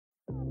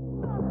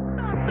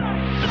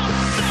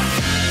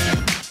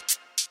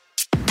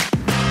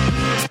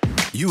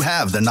You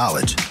have the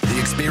knowledge, the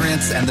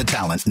experience, and the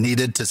talent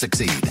needed to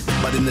succeed.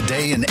 But in the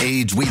day and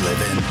age we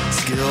live in,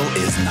 skill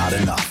is not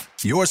enough.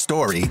 Your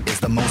story is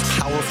the most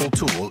powerful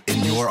tool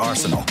in your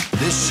arsenal.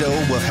 This show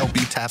will help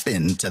you tap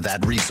into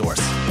that resource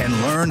and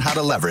learn how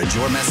to leverage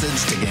your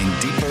message to gain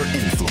deeper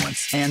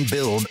influence and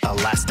build a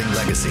lasting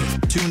legacy.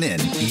 Tune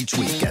in each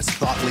week as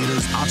thought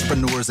leaders,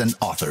 entrepreneurs, and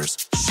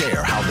authors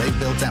share how they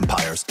built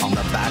empires on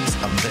the backs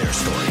of their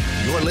story.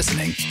 You're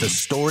listening to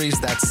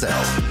Stories That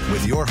Sell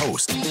with your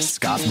host,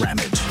 Scott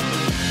Ramage.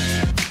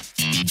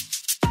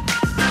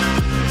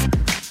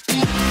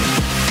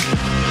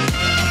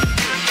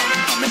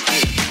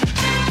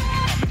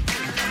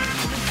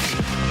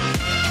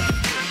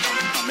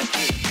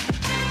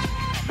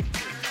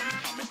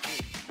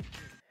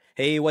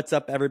 Hey, what's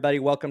up, everybody?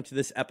 Welcome to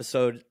this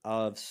episode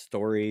of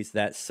Stories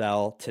That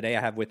Sell. Today, I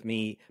have with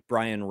me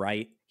Brian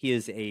Wright. He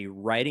is a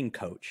writing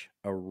coach,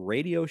 a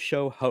radio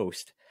show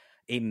host,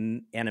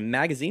 and a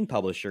magazine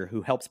publisher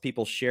who helps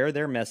people share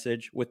their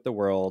message with the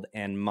world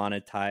and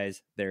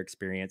monetize their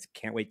experience.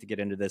 Can't wait to get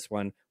into this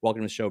one.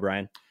 Welcome to the show,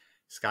 Brian.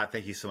 Scott,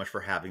 thank you so much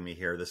for having me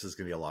here. This is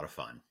going to be a lot of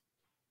fun.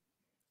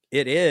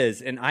 It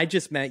is. And I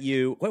just met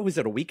you, what was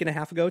it, a week and a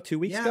half ago, 2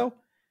 weeks ago?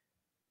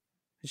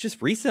 It's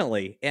just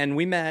recently. And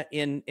we met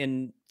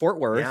in Fort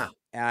Worth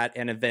at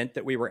an event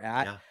that we were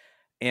at. Yeah.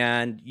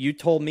 And you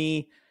told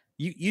me,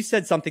 you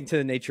said something to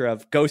the nature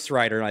of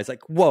ghostwriter. And I was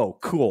like, whoa,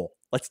 cool.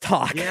 Let's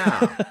talk.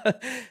 Yeah.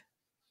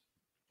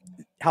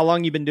 How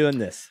long you been doing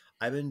this?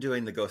 I've been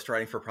doing the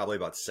ghostwriting for probably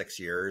about 6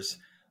 years.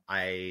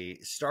 I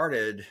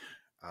started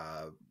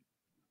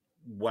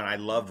when I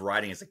loved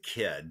writing as a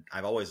kid.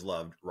 I've always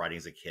loved writing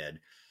as a kid.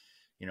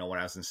 You know, when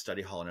I was in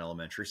study hall in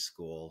elementary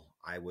school,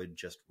 I would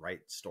just write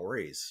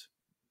stories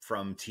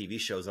from TV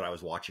shows that I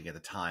was watching at the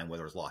time,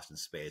 whether it was Lost in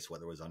Space,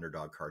 whether it was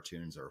Underdog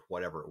cartoons or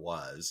whatever it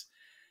was.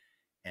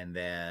 And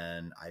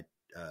then I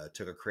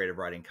took a creative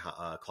writing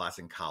class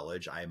in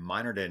college. I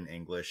minored in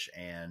English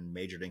and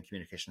majored in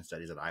communication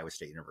studies at Iowa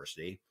State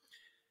University.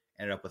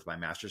 Ended up with my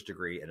master's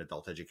degree in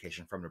adult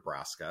education from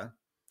Nebraska.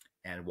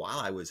 And while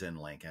I was in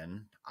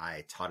Lincoln,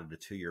 I taught at a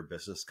 2-year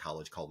business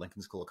college called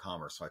Lincoln School of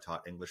Commerce. So I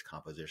taught English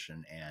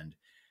composition and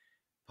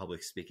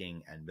public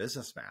speaking and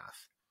business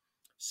math.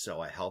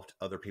 So I helped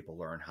other people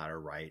learn how to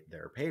write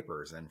their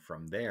papers. And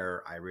from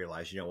there, I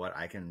realized, you know what,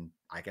 I can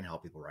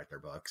help people write their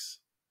books.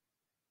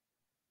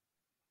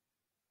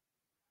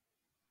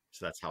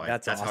 So that's how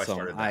awesome. How I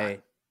started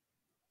that.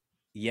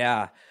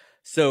 Yeah.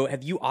 So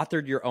have you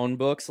authored your own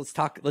books?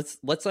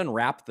 Let's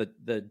unwrap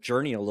the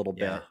journey a little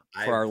bit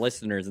for our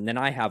listeners. And then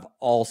I have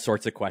all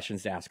sorts of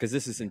questions to ask because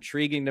this is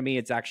intriguing to me.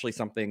 It's actually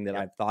something that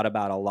I've thought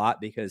about a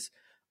lot because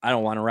I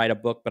don't want to write a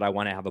book, but I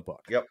want to have a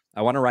book. Yep.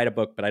 I want to write a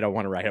book, but I don't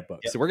want to write a book.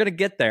 Yep. So we're going to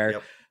get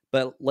there,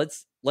 but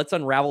let's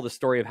unravel the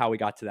story of how we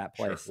got to that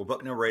place. Sure. Well,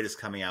 book number 8 is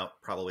coming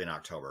out probably in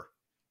October.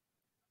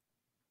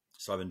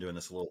 So I've been doing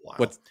this a little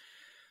while.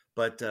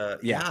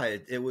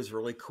 It was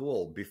really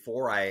cool.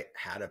 Before I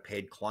had a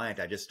paid client,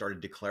 I just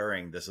started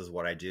declaring, this is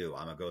what I do.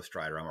 I'm a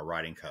ghostwriter. I'm a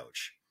writing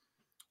coach.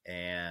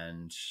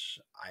 And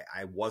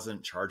I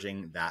wasn't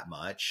charging that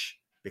much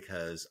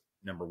because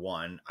number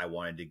one, I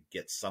wanted to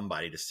get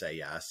somebody to say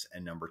yes.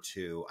 And number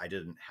two, I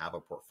didn't have a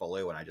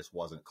portfolio and I just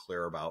wasn't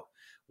clear about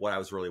what I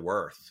was really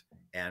worth.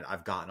 And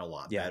I've gotten a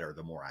lot better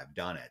the more I've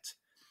done it.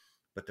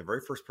 But the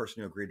very first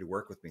person who agreed to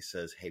work with me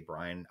says, hey,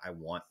 Brian, I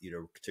want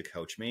you to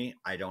coach me.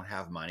 I don't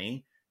have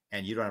money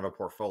and you don't have a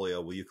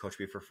portfolio. Will you coach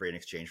me for free in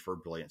exchange for a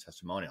brilliant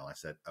testimonial? I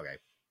said, okay,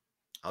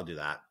 I'll do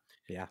that.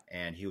 Yeah.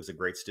 And he was a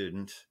great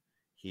student.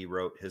 He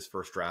wrote his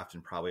first draft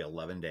in probably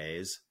 11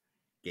 days,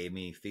 gave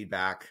me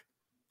feedback.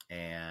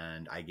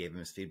 And I gave him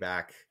his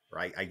feedback, or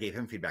I gave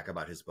him feedback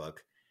about his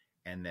book,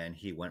 and then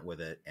he went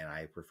with it. And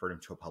I referred him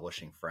to a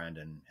publishing friend,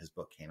 and his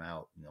book came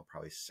out,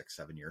 probably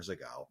 6-7 years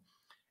ago.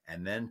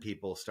 And then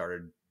people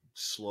started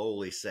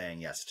slowly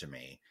saying yes to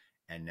me.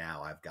 And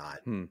now I've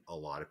got a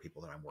lot of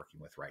people that I'm working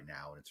with right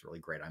now, and it's really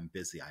great. I'm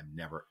busy. I'm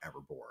never,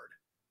 ever bored.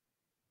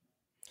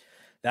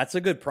 That's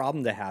a good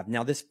problem to have.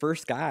 Now, this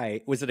first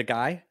guy, was it a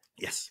guy?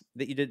 Yes.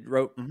 That you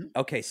wrote? Mm-hmm.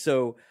 Okay,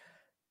 so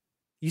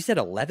you said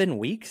 11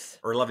 weeks?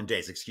 Or 11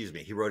 days, excuse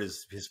me. He wrote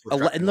his first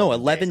 11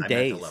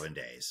 days. 11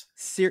 days.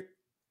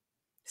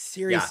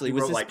 Seriously,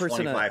 was this like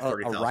person a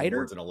writer?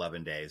 Words in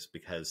 11 days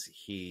because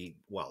he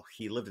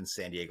lived in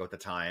San Diego at the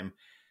time.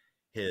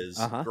 His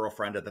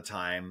girlfriend at the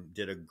time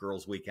did a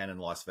girls' weekend in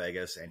Las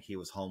Vegas, and he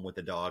was home with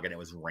the dog, and it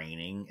was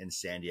raining in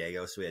San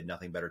Diego, so he had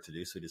nothing better to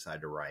do, so he decided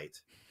to write,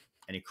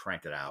 and he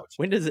cranked it out.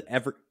 When does it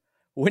ever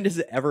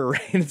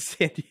rain in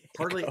San Diego?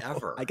 Hardly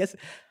ever. I guess.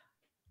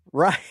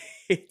 Right.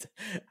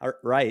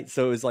 Right.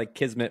 So it was like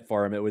kismet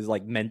for him. It was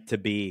like meant to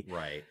be.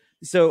 Right.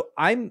 So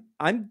I'm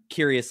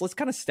curious. Let's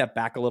kind of step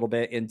back a little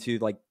bit into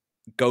like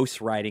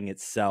ghostwriting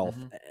itself.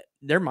 Mm-hmm.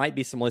 There might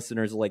be some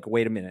listeners like,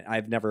 wait a minute,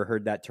 I've never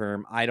heard that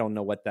term. I don't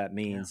know what that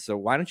means. Yeah. So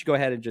why don't you go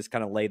ahead and just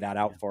kind of lay that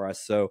out for us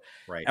so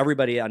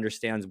everybody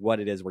understands what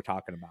it is we're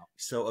talking about.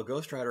 So a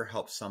ghostwriter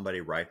helps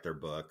somebody write their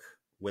book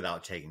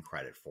without taking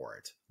credit for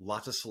it.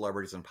 Lots of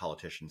celebrities and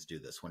politicians do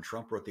this. When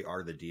Trump wrote The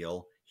Art of the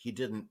Deal, he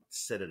didn't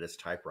sit at his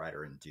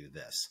typewriter and do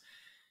this.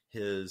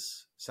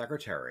 his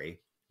secretary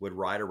would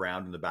ride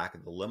around in the back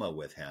of the limo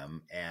with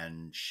him,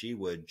 and she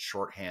would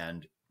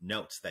shorthand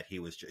notes that he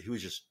was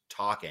just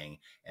talking,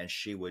 and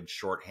she would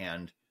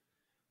shorthand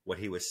what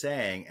he was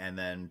saying and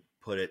then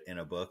put it in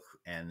a book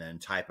and then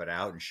type it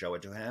out and show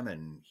it to him,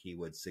 and he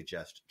would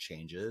suggest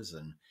changes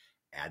and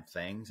add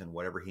things and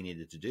whatever he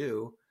needed to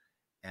do.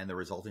 And the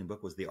resulting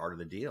book was The Art of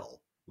the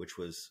Deal, which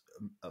was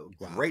a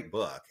great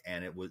book,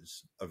 and it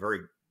was a very,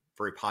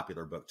 very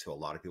popular book too. A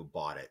lot of people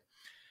bought it.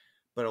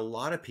 But a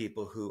lot of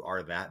people who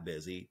are that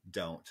busy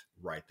don't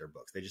write their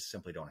books. They just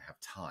simply don't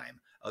have time.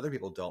 Other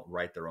people don't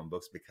write their own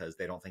books because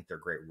they don't think they're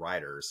great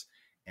writers.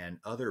 And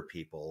other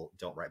people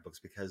don't write books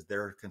because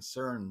they're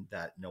concerned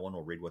that no one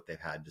will read what they've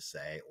had to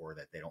say, or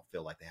that they don't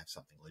feel like they have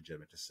something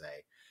legitimate to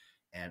say.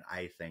 And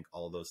I think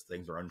all of those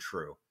things are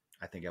untrue.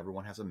 I think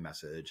everyone has a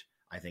message.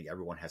 I think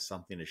everyone has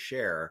something to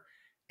share.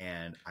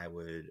 And I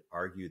would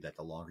argue that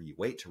the longer you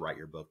wait to write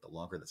your book, the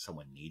longer that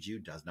someone needs you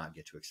does not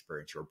get to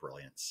experience your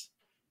brilliance.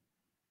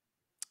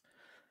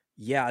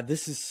 Yeah,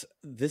 this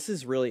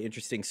is really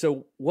interesting.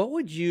 So what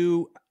would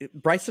you,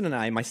 Bryson and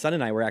I, my son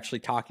and I were actually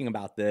talking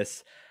about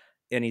this,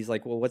 and he's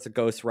like, well, what's a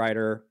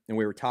ghostwriter? And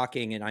we were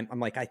talking, and I'm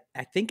like,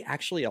 I think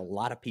actually a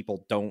lot of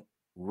people don't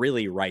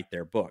really write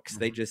their books.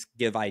 They just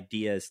give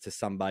ideas to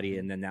somebody,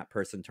 and then that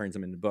person turns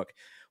them into a book.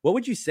 What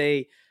would you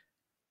say,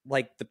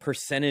 like, the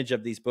percentage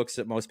of these books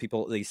that most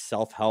people, these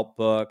self-help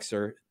books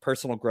or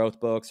personal growth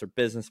books or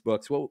business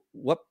books,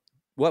 what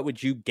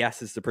would you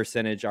guess is the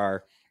percentage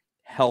are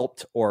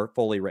helped or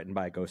fully written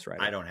by a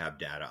ghostwriter? I don't have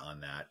data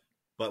on that,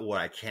 but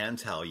what I can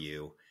tell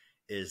you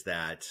is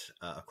that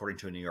according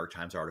to a New York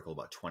Times article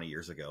about 20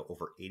 years ago,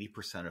 over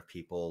 80% of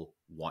people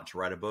want to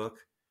write a book,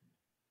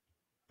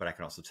 but I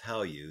can also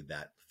tell you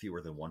that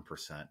fewer than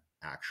 1%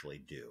 actually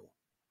do.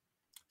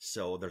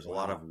 So there's a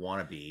lot of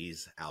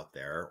wannabes out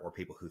there, or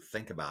people who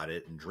think about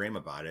it and dream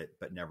about it,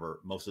 but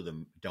most of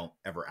them don't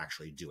ever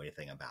actually do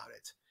anything about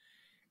it.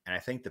 And I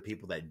think the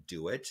people that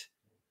do it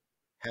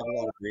have a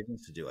lot of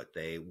reasons to do it.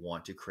 They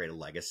want to create a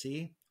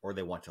legacy, or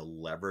they want to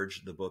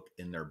leverage the book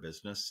in their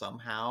business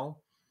somehow,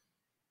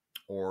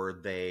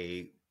 or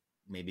they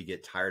maybe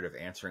get tired of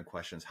answering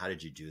questions. How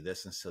did you do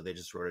this? And so they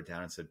just wrote it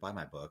down and said, buy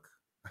my book.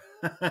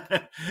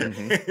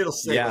 It'll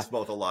save us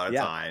both a lot of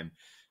time.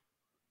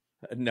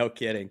 No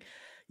kidding.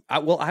 I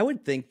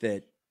would think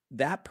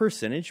that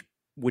percentage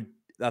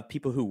of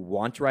people who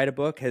want to write a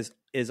book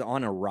is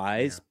on a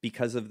rise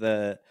because of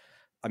there's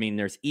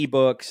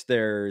ebooks,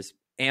 there's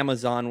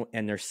Amazon,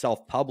 and there's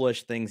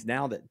self-published things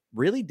now that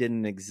really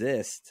didn't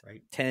exist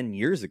 10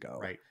 years ago.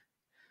 Right.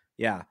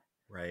 Yeah.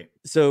 Right.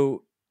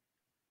 So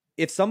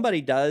if somebody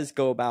does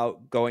go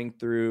about going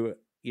through,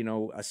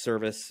 a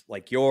service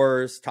like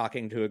yours,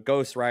 talking to a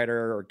ghostwriter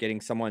or getting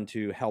someone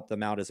to help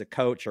them out as a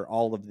coach, or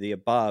all of the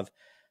above,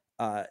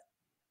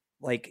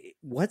 like,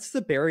 what's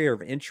the barrier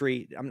of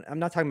entry? I'm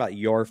not talking about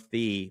your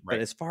fee, but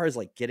as far as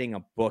like getting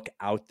a book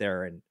out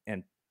there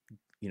and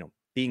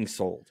being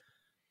sold.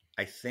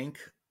 I think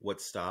what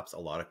stops a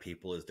lot of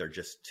people is they're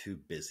just too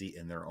busy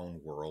in their own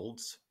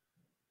worlds.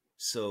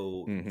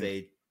 So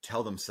they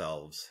tell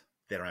themselves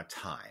they don't have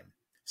time.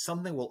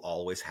 Something will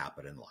always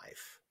happen in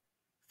life.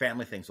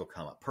 Family things will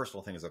come up,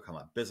 personal things will come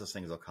up, business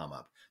things will come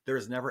up. There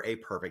is never a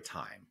perfect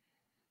time.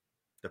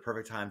 The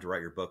perfect time to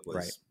write your book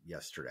was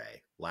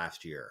yesterday,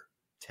 last year,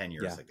 10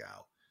 years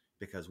ago.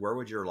 Because where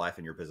would your life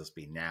and your business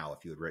be now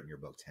if you had written your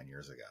book 10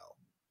 years ago?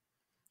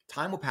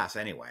 Time will pass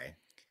anyway,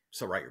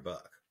 so write your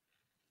book.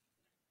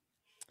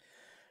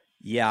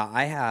 Yeah,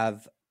 I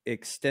have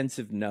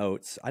extensive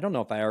notes. I don't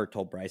know if I ever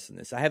told Bryson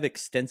this. I have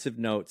extensive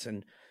notes,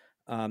 and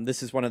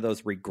this is one of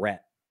those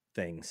regret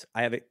things.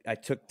 I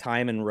took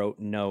time and wrote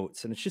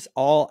notes, and it's just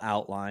all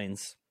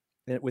outlines,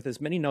 with as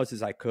many notes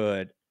as I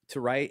could, to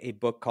write a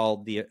book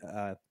called the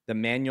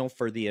Manual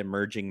for the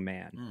Emerging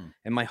Man.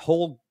 And my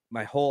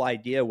whole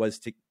idea was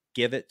to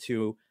give it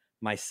to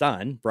my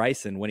son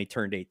Bryson when he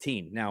turned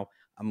 18. Now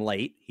I'm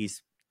late;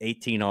 he's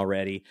 18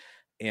 already.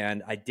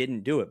 And I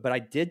didn't do it, but I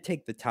did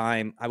take the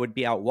time. I would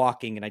be out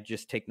walking and I'd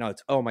just take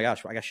notes. Oh my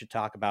gosh, I should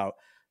talk about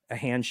a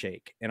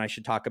handshake, and I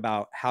should talk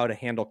about how to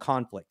handle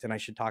conflict, and I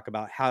should talk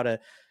about how to,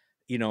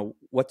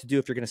 what to do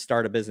if you're going to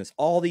start a business.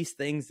 All these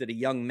things that a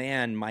young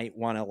man might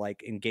want to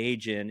like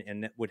engage in,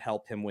 and that would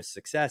help him with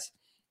success.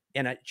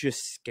 And it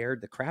just scared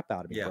the crap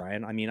out of me,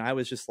 Brian. I mean, I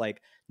was just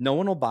like, no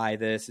one will buy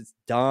this. It's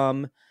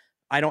dumb.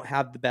 I don't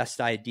have the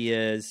best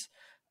ideas.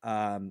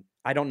 I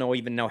don't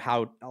even know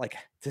how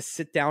to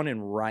sit down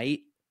and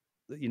write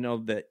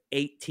the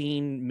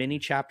 18 mini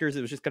chapters.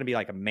 It was just going to be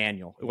like a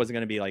manual. It wasn't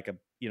going to be like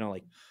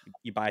like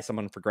you buy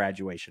someone for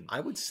graduation. I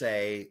would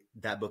say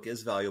that book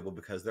is valuable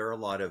because there are a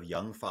lot of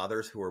young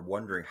fathers who are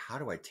wondering, how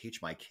do I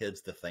teach my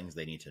kids the things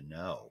they need to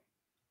know?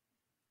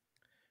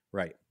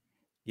 Right.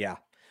 Yeah.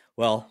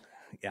 Well,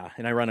 yeah.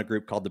 And I run a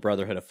group called the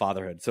Brotherhood of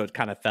Fatherhood. So it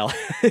kind of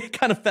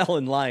fell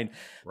in line,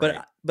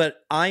 right.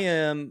 But I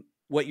am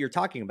what you're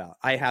talking about.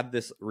 I have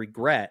this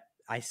regret.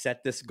 I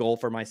set this goal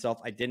for myself.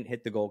 I didn't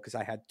hit the goal because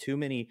I had too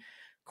many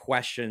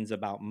questions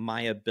about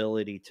my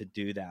ability to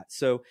do that.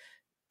 So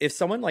if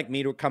someone like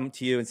me to come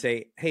to you and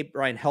say, "Hey,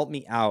 Brian, help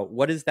me out,"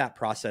 what does that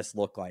process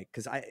look like?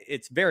 Because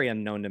it's very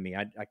unknown to me.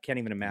 I can't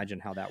even imagine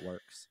how that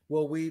works.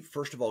 Well, we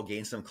first of all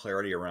gain some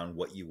clarity around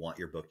what you want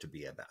your book to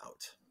be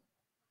about,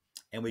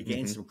 and we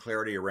gain some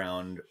clarity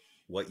around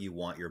what you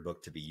want your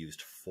book to be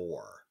used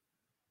for.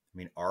 I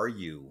mean, are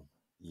you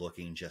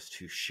looking just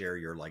to share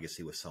your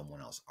legacy with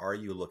someone else? Are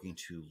you looking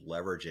to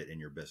leverage it in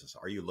your business?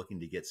 Are you looking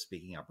to get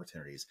speaking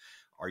opportunities?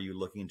 Are you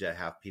looking to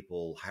have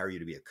people hire you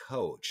to be a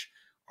coach?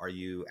 Are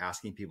you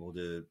asking people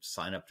to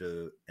sign up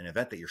to an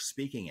event that you're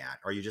speaking at?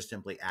 Are you just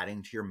simply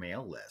adding to your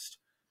mail list?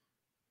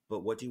 But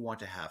what do you want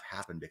to have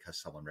happen because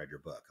someone read your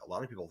book? A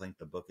lot of people think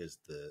the book is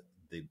the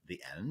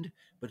end,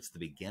 but it's the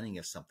beginning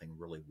of something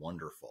really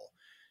wonderful.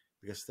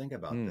 Because think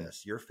about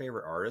this. Your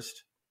favorite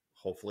artist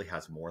hopefully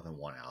has more than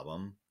one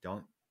album.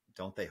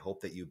 Don't they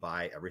hope that you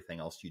buy everything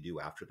else you do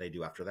after they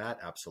do after that?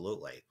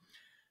 Absolutely.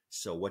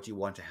 So what do you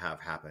want to have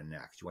happen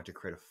next? You want to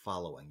create a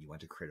following. You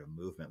want to create a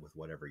movement with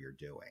whatever you're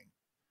doing.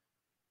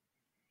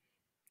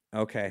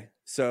 Okay.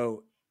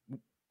 So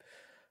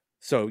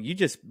you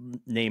just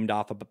named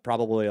off of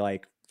probably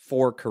like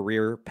 4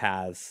 career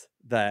paths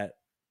that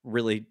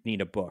really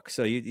need a book.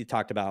 So you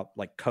talked about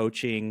like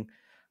coaching,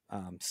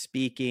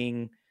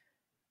 speaking,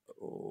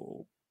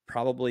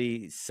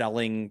 probably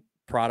selling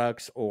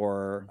products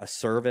or a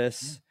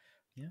service.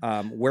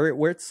 Yeah.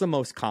 Where it's the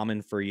most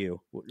common for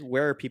you?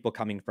 Where are people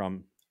coming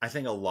from? I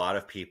think a lot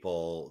of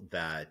people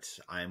that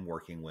I'm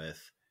working with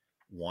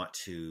want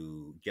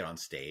to get on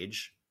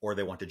stage, or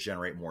they want to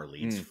generate more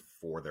leads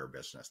for their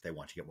business. They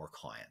want to get more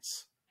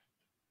clients.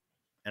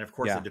 And of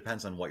course, it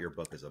depends on what your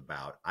book is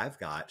about. I've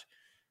got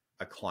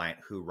a client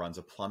who runs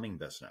a plumbing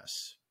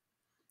business.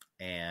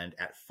 And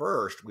at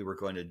first, we were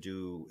going to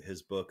do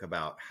his book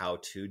about how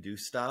to do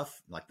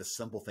stuff, like the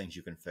simple things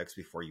you can fix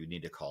before you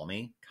need to call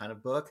me kind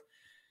of book.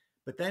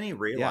 But then he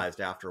realized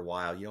after a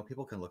while,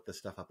 people can look this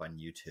stuff up on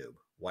YouTube.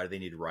 Why do they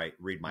need to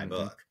read my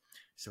book?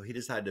 So he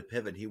decided to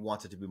pivot. He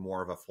wants it to be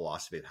more of a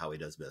philosophy of how he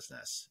does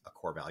business, a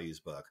core values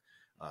book,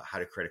 how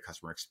to create a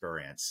customer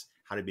experience,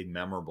 how to be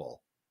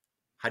memorable.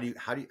 How do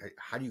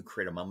you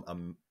create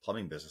a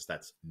plumbing business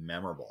that's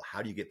memorable?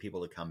 How do you get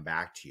people to come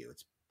back to you?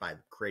 It's by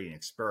creating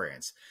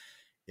experience.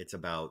 It's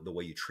about the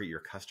way you treat your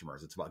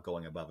customers. It's about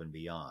going above and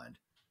beyond.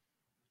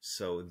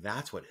 So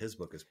that's what his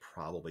book is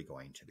probably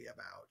going to be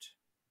about.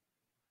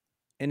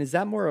 And is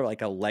that more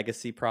like a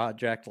legacy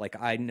project? Like,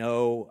 I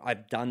know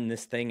I've done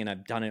this thing and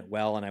I've done it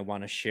well and I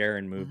want to share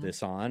and move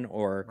this on.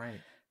 Or,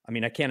 I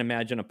mean, I can't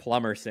imagine a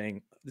plumber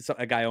saying,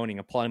 a guy owning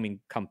a plumbing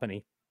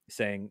company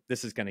saying,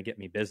 this is going to get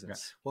me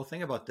business. Well,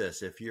 think about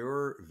this. If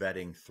you're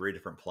vetting 3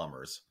 different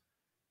plumbers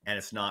and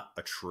it's not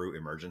a true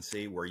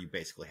emergency where you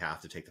basically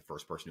have to take the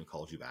first person who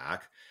calls you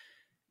back,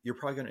 you're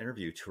probably going to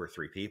interview 2 or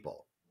 3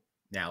 people.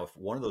 Now, if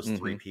one of those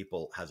 3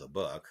 people has a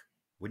book,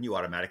 wouldn't you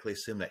automatically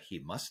assume that he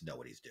must know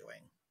what he's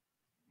doing?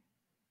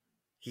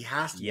 He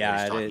has to know what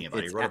he's talking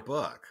about. He wrote a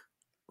book.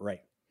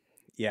 Right.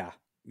 Yeah.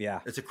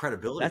 Yeah. It's a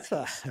credibility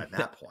piece at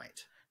that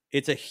point.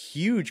 It's a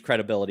huge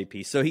credibility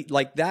piece. So he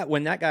like that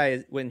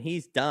when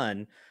he's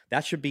done,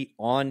 that should be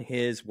on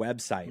his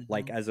website,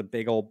 like as a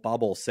big old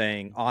bubble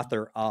saying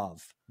author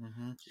of.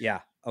 Yeah.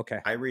 Okay.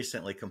 I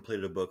recently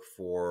completed a book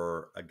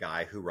for a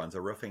guy who runs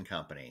a roofing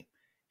company,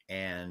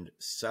 and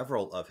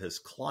several of his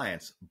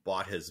clients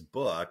bought his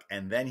book.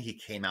 And then he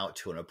came out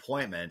to an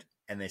appointment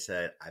and they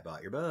said, I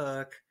bought your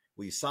book.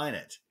 Will you sign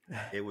it?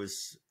 It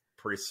was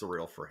pretty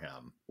surreal for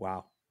him.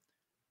 Wow.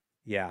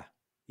 Yeah.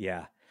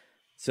 Yeah.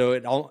 So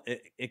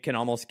it can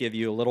almost give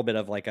you a little bit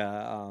of like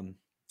a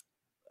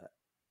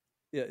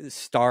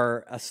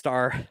star,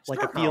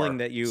 like a feeling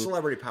that you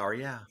celebrity power.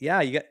 Yeah.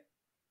 Yeah. You get,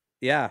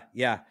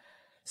 yeah.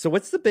 So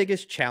what's the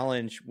biggest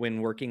challenge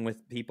when working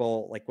with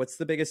people? Like, what's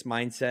the biggest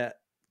mindset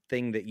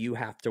thing that you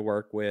have to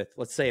work with?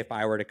 Let's say if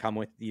I were to come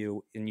with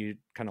you and you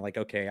kind of like,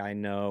 okay, I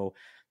know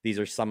these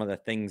are some of the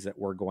things that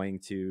we're going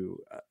to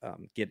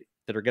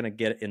that are going to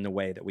get in the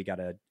way that we got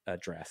to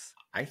address.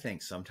 I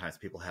think sometimes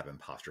people have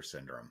imposter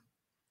syndrome.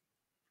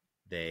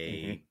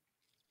 They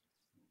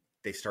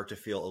start to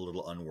feel a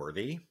little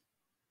unworthy.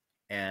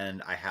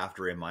 And I have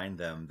to remind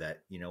them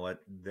that, you know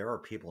what, there are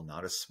people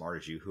not as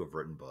smart as you who have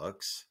written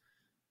books.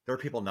 There are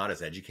people not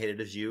as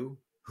educated as you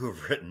who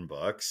have written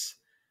books.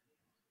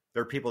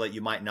 There are people that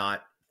you might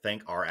not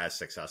think are as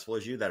successful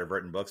as you that have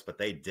written books, but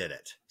they did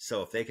it.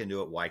 So if they can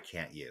do it, why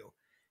can't you?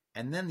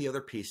 And then the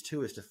other piece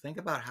too is to think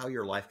about how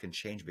your life can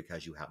change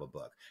because you have a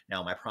book.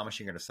 Now, am I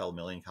promising you're going to sell 1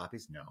 million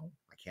copies? No,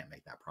 I can't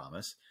make that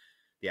promise.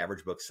 The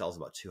average book sells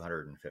about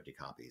 250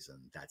 copies, and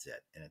that's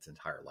it in its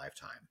entire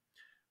lifetime.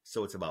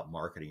 So it's about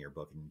marketing your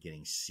book and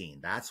getting seen.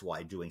 That's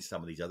why doing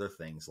some of these other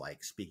things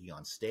like speaking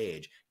on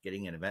stage,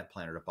 getting an event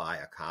planner to buy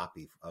a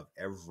copy of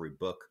every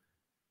book,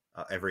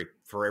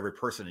 for every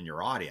person in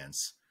your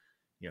audience.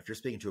 You know, if you're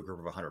speaking to a group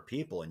of 100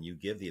 people and you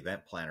give the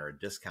event planner a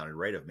discounted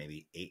rate of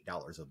maybe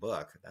 $8 a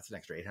book, that's an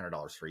extra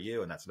 $800 for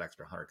you. And that's an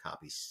extra 100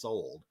 copies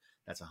sold.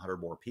 That's 100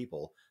 more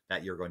people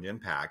that you're going to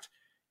impact,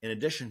 in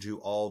addition to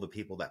all the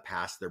people that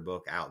pass their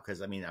book out.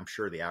 Because I mean, I'm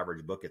sure the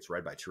average book gets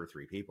read by 2 or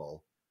 3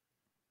 people.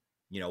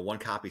 one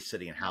copy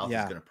sitting in house is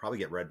Yeah. going to probably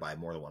get read by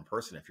more than one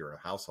person if you're in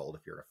a household,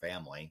 if you're in a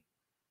family.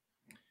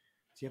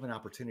 So you have an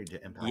opportunity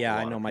to impact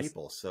a lot of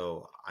people.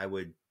 So I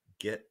would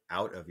get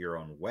out of your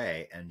own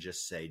way and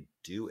just say,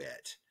 do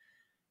it.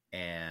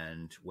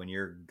 And when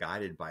you're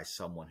guided by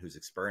someone who's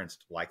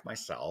experienced like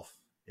myself,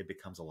 it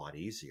becomes a lot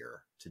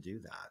easier to do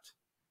that.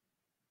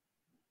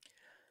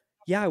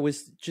 Yeah, I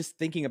was just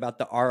thinking about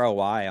the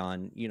ROI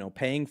on,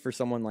 paying for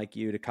someone like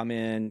you to come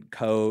in,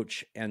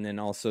 coach, and then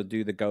also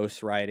do the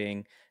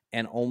ghostwriting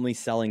and only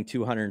selling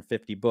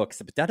 250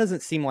 books. But that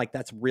doesn't seem like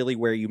that's really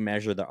where you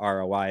measure the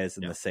ROI is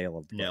in the sale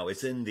of books. No,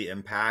 it's in the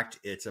impact.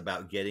 It's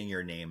about getting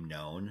your name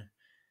known,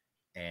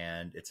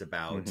 and it's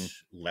about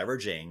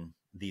leveraging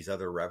these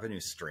other revenue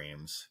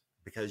streams,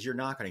 because you're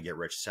not going to get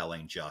rich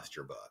selling just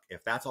your book.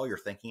 If that's all you're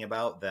thinking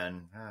about,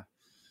 then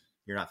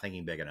you're not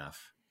thinking big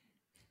enough.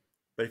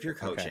 But if you're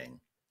coaching,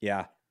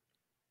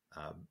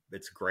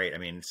 it's great. I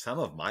mean, some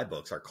of my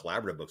books are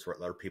collaborative books where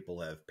other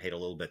people have paid a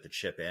little bit to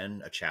chip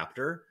in a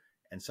chapter.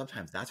 And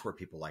sometimes that's where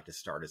people like to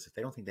start, is if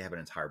they don't think they have an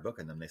entire book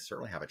in them, they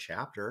certainly have a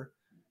chapter.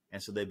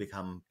 And so they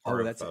become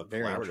part of a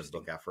collaborative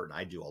book effort. And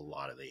I do a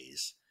lot of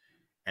these.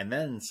 And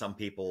then some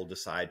people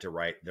decide to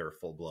write their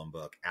full-blown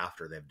book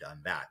after they've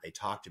done that. They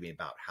talk to me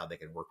about how they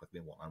can work with me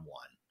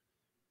one-on-one.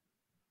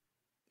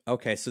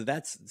 Okay, so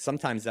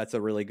sometimes that's a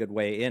really good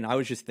way in. I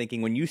was just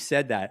thinking, when you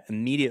said that,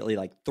 immediately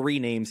like 3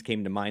 names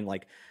came to mind.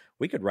 Like,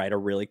 we could write a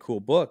really cool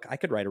book. I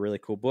could write a really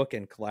cool book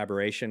in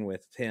collaboration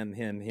with him,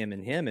 and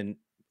him. And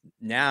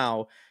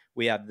now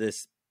we have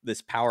this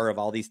power of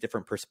all these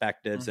different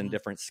perspectives and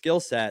different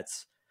skill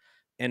sets,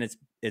 and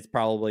it's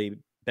probably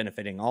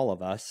benefiting all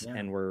of us. Yeah.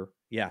 And we're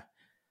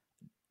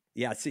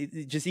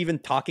see, just even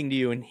talking to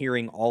you and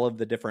hearing all of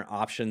the different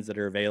options that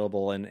are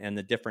available and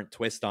the different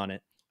twist on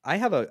it. I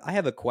have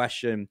a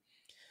question.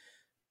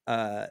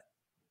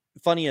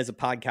 Funny, as a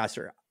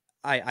podcaster,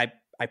 I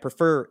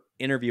prefer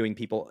interviewing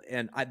people,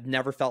 and I've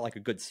never felt like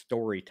a good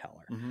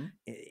storyteller.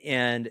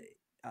 And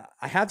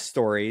I have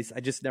stories.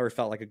 I just never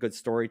felt like a good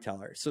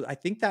storyteller. So I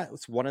think that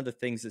was one of the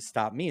things that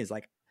stopped me, is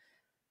like,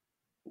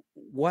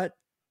 what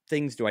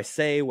things do I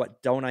say?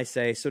 What don't I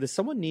say? So does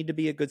someone need to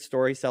be a good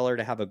storyteller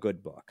to have a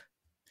good book?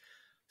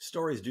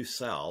 Stories do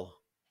sell.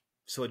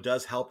 So it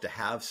does help to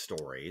have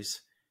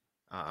stories.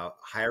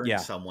 Hiring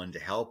someone to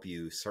help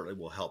you certainly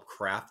will help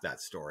craft that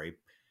story.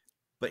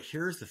 But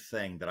here's the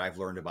thing that I've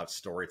learned about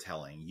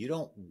storytelling. You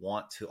don't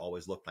want to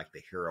always look like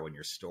the hero in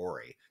your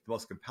story. The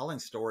most compelling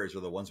stories are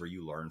the ones where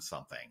you learn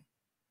something,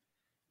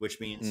 which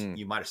means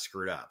you might have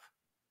screwed up.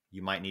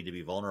 You might need to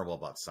be vulnerable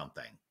about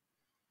something.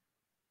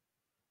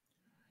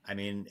 I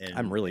mean,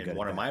 I'm really good in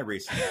one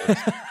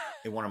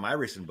of my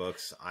recent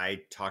books,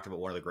 I talked about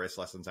one of the greatest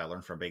lessons I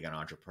learned from being an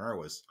entrepreneur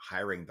was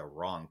hiring the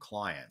wrong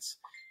clients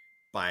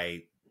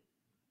by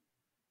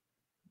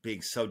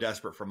being so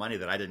desperate for money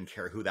that I didn't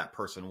care who that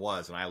person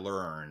was. And I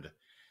learned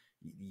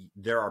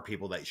there are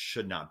people that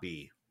should not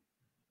be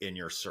in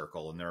your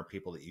circle, and there are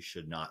people that you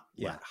should not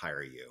let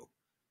hire you,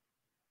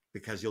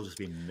 because you'll just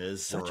be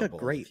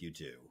miserable if you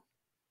do.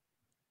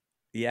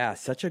 Yeah,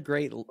 such a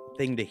great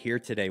thing to hear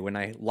today, when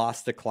I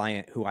lost a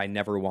client who I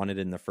never wanted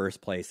in the first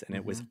place, and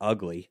it was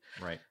ugly.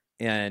 Right.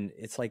 And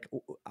it's like,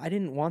 I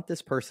didn't want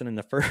this person in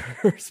the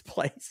first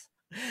place.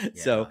 Yeah.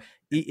 So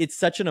it's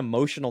such an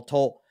emotional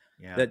toll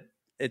that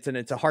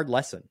it's a hard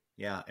lesson.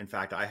 Yeah. In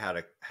fact, I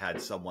had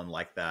someone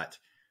like that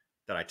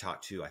I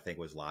talked to, I think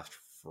it was last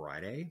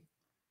Thursday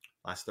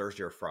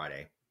or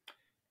Friday.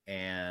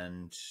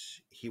 And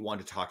he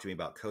wanted to talk to me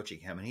about coaching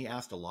him. And he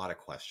asked a lot of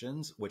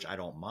questions, which I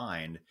don't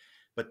mind.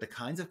 But the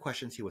kinds of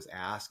questions he was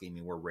asking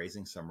me were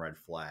raising some red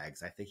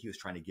flags. I think he was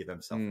trying to give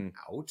himself an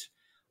out.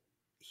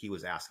 He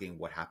was asking,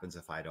 what happens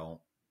if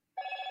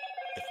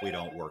we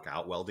don't work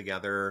out well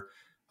together?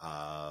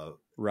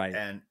 Right.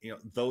 And,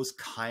 those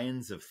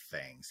kinds of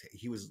things.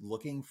 He was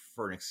looking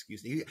for an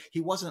excuse. He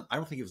wasn't, I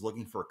don't think he was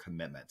looking for a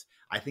commitment.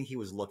 I think he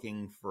was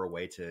looking for a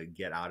way to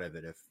get out of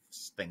it if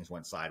things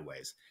went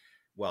sideways.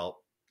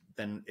 Well,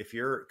 then if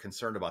you're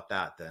concerned about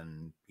that,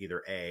 then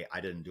either A,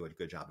 I didn't do a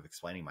good job of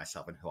explaining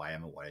myself and who I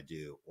am and what I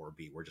do, or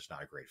B, we're just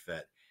not a great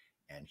fit.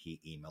 And he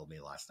emailed me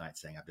last night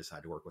saying, I've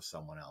decided to work with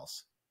someone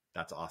else.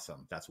 That's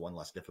awesome. That's one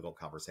less difficult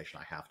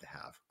conversation I have to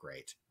have.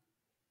 Great.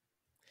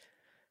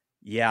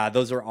 Yeah,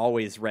 those are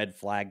always red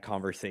flag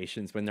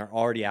conversations, when they're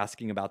already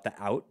asking about the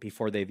out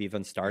before they've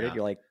even started. Yeah.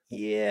 You're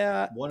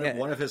like,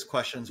 One of his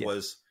questions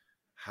was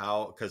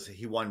how, because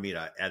he wanted me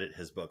to edit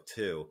his book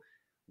too.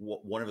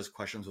 One of his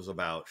questions was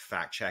about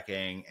fact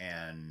checking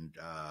and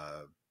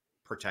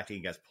protecting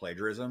against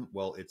plagiarism.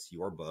 Well, it's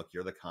your book.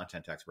 You're the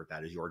content expert.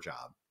 That is your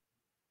job.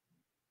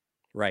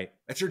 Right.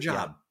 That's your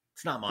job. Yeah.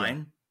 It's not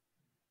mine.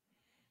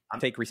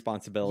 Take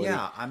responsibility.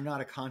 Yeah, I'm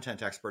not a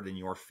content expert in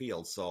your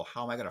field. So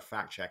how am I going to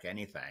fact check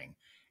anything?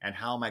 And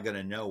how am I going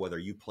to know whether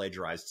you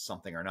plagiarized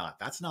something or not?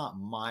 That's not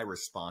my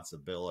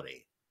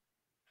responsibility.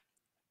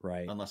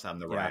 Right. Unless I'm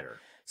the writer.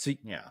 So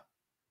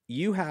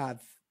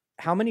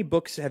how many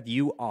books have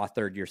you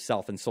authored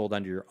yourself and sold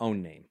under your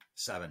own name?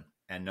 7.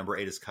 And number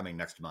 8 is coming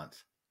next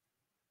month.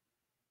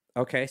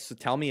 Okay. So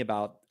tell me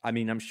about I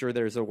mean, I'm sure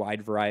there's a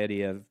wide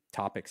variety of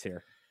topics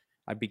here.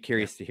 I'd be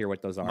curious to hear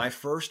what those are. My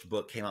first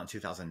book came out in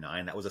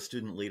 2009. That was a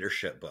student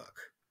leadership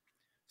book.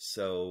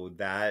 So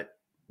that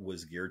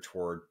was geared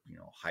toward,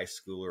 high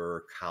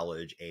schooler,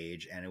 college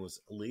age, and it was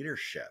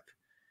leadership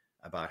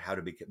about how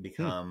to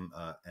become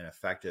an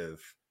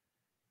effective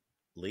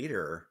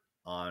leader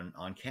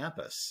on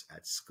campus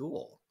at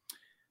school.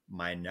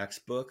 My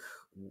next book,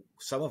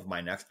 some of my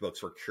next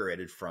books were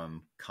curated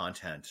from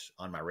content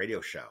on my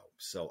radio show.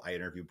 So I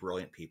interview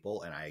brilliant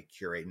people and I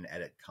curate and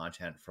edit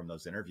content from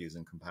those interviews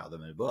and compile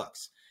them into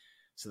books.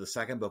 So the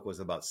second book was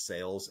about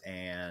sales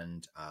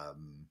and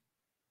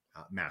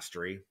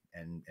mastery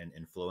and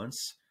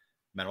influence,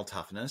 mental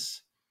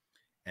toughness.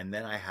 And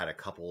then I had a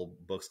couple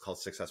books called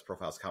Success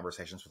Profiles,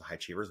 Conversations with High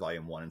Achievers,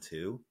 Volume 1 and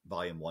 2.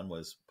 Volume 1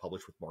 was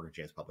published with Morgan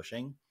James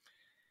Publishing.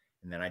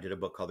 And then I did a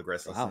book called The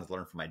Greatest Lessons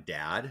Learned from My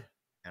Dad.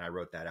 And I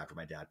wrote that after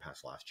my dad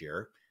passed last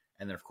year.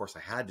 And then, of course, I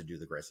had to do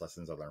The Greatest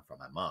Lessons I Learned from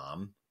My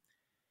Mom.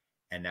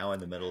 And now in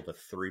the middle of a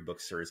 3-book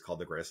series called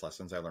The Greatest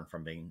Lessons I Learned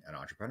from Being an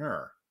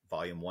Entrepreneur.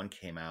 Volume 1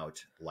 came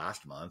out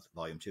last month.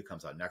 Volume 2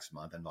 comes out next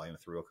month. And Volume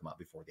 3 will come out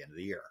before the end of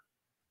the year.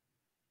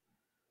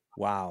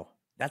 Wow.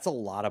 That's a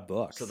lot of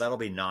books. So that'll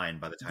be 9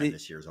 by the time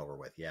this year's over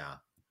with. Yeah.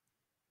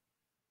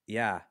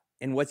 Yeah.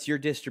 And what's your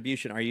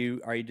distribution? Are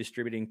you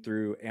distributing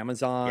through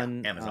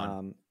Amazon? Yeah,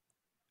 Amazon.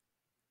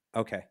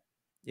 Okay.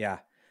 Yeah.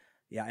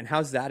 Yeah. And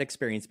how's that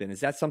experience been?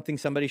 Is that something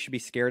somebody should be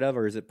scared of,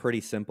 or is it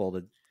pretty simple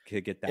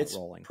to get that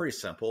rolling? It's pretty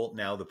simple.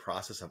 Now, the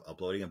process of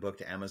uploading a book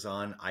to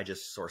Amazon, I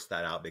just source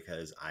that out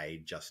because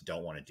I just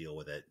don't want to deal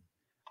with it.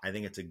 I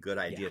think it's a good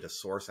idea to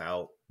source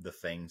out the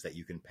things that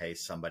you can pay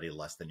somebody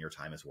less than your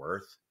time is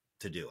worth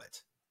to do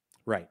it.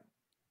 Right.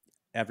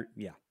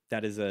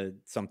 That is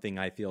something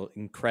I feel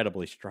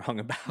incredibly strong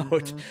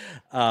about.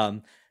 Mm-hmm.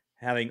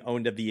 Having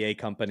owned a VA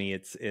company,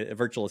 it's a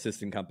virtual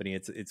assistant company.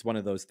 It's one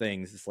of those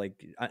things. It's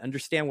like, I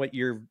understand what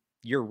your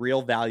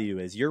real value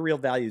is. Your real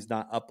value is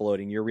not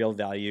uploading. Your real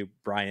value,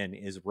 Brian,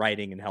 is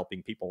writing and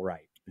helping people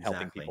write,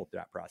 helping people through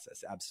that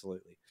process.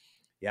 Absolutely.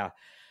 Yeah.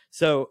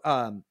 So,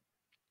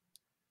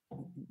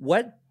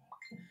 what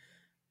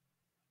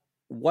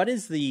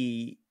is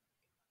the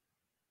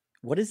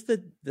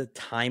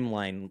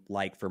timeline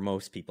like for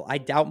most people? I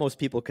doubt most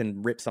people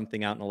can rip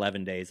something out in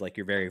 11 days like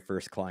your very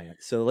first client.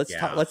 So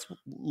let's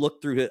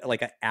look through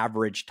like an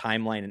average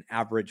timeline, an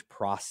average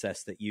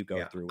process that you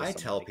go through. I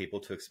tell people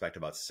to expect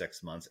about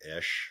 6 months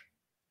ish.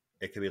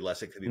 It could be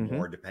less, it could be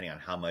more, depending on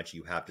how much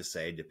you have to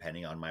say,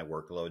 depending on my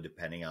workload,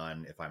 depending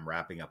on if I'm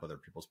wrapping up other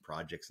people's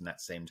projects in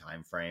that same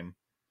time frame.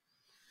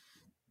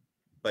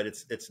 But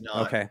it's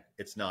not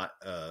it's not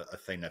a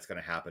thing that's going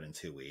to happen in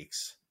 2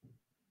 weeks.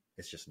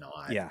 It's just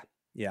not. Yeah.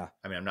 Yeah.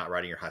 I mean, I'm not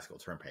writing your high school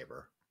term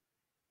paper.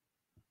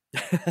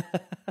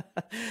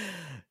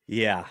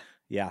 Yeah.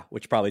 Yeah.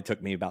 Which probably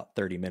took me about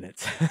 30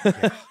 minutes.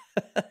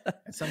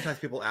 And sometimes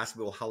people ask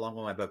me, well, how long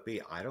will my book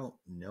be? I don't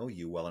know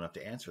you well enough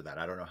to answer that.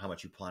 I don't know how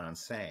much you plan on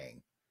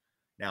saying.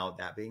 Now,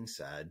 that being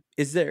said,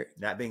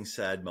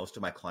 most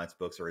of my clients'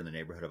 books are in the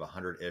neighborhood of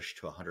 100-ish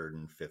to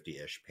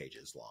 150-ish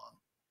pages long.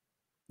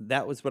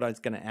 That was what I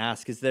was going to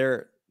ask. Is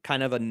there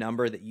kind of a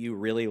number that you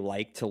really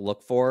like to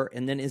look for?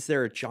 And then is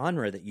there a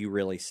genre that you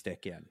really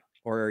stick in,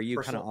 or are you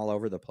kind of all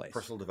over the place?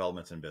 Personal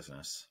development and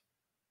business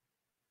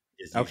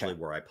is usually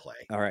where I play.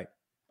 All right.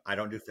 I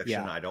don't do fiction.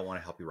 I don't want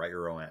to help you write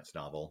your romance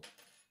novel.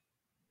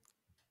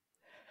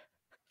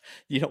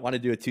 You don't want to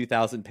do a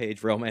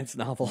 2,000-page romance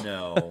novel?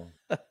 No,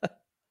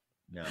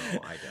 no,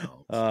 I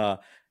don't.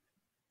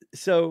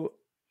 So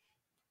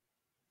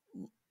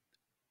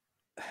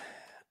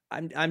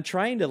I'm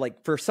trying to,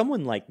 like, for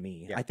someone like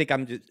me, I think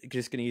I'm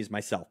just going to use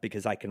myself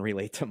because I can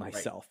relate to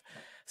myself. Right.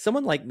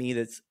 Someone like me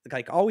that's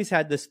like always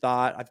had this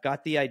thought. I've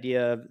got the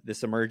idea of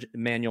this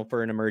manual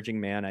for an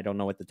emerging man. I don't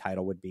know what the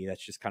title would be.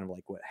 That's just kind of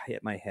like what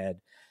hit my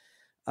head.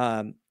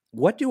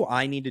 What do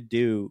I need to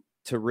do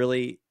to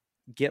really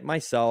get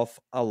myself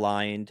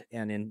aligned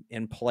and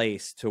in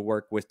place to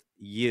work with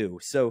you?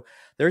 So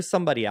there's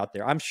somebody out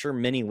there, I'm sure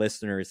many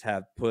listeners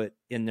have put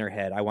in their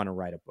head, I want to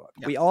write a book.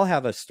 Yep. We all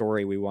have a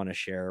story we want to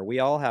share. We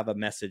all have a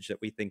message that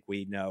we think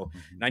we know.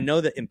 Mm-hmm. And I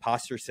know that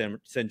imposter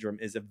syndrome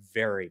is a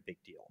very big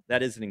deal.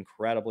 That is an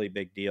incredibly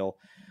big deal.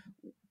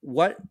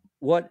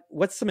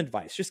 What's some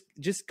advice?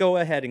 Just go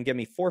ahead and give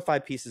me 4 or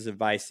 5 pieces of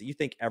advice that you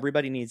think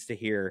everybody needs to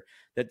hear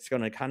that's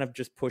going to kind of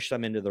just push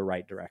them into the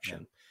right direction.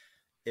 Yeah.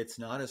 It's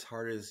not as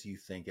hard as you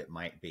think it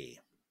might be,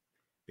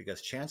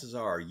 because chances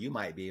are you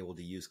might be able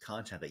to use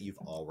content that you've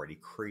already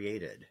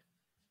created.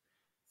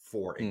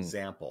 For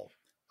example,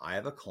 I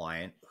have a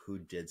client who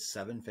did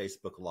 7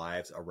 Facebook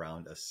Lives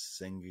around a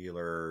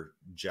singular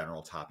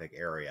general topic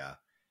area,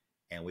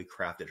 and we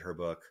crafted her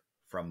book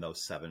from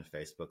those 7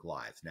 Facebook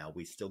Lives. Now,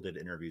 we still did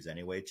interviews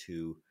anyway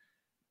to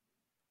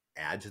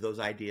add to those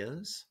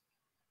ideas,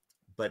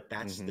 but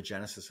that's the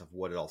genesis of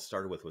what it all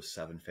started with, was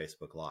 7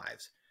 Facebook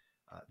Lives.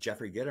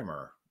 Jeffrey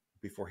Gitomer,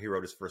 before he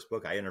wrote his first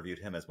book, I interviewed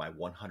him as my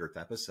 100th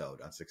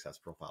episode on Success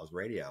Profiles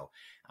Radio.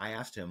 I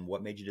asked him,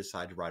 what made you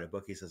decide to write a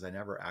book? He says, I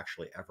never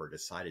actually ever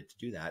decided to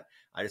do that.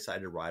 I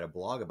decided to write a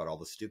blog about all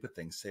the stupid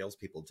things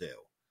salespeople do.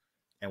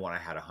 And when I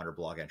had 100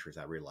 blog entries,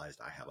 I realized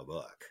I have a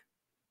book.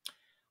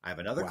 I have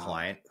another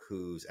client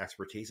whose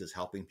expertise is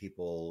helping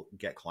people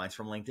get clients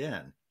from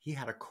LinkedIn. He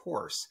had a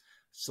course,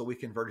 so we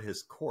converted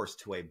his course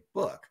to a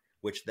book,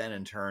 which then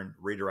in turn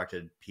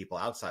redirected people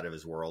outside of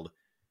his world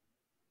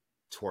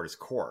toward his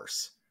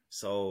course.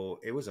 So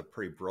it was a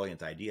pretty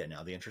brilliant idea.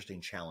 Now, the interesting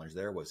challenge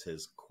there was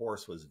his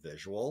course was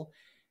visual,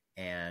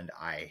 and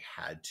I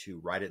had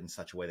to write it in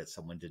such a way that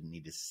someone didn't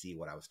need to see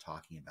what I was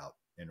talking about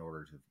in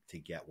order to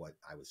get what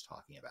I was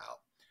talking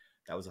about.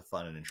 That was a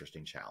fun and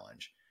interesting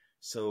challenge.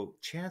 So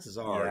chances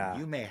are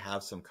you may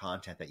have some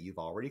content that you've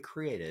already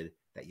created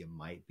that you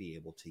might be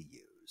able to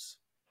use.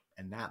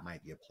 And that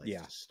might be a place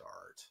to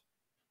start.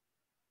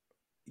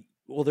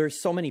 Well, there's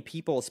so many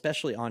people,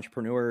 especially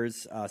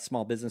entrepreneurs,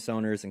 small business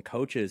owners, and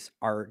coaches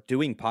are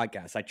doing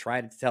podcasts. I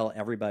try to tell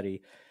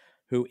everybody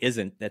who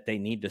isn't that they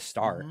need to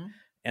start. Mm-hmm.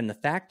 And the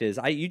fact is,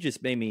 you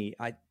just made me,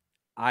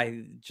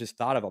 I just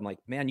thought of, I'm like,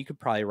 man, you could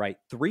probably write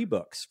 3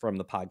 books from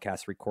the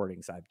podcast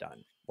recordings I've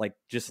done. Like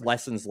just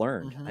lessons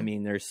learned. Mm-hmm. I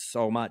mean, there's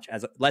so much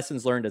as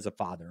lessons learned as a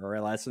father or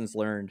lessons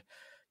learned,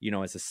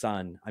 as a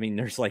son. I mean,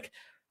 there's like,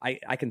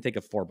 I can think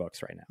of 4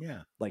 books right now.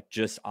 Yeah. Like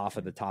just off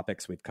of the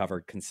topics we've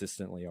covered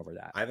consistently over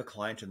that. I have a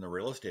client in the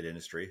real estate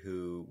industry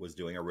who was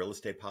doing a real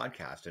estate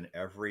podcast, and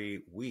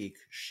every week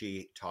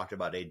she talked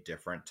about a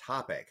different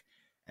topic.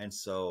 And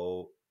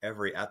so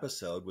every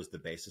episode was the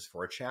basis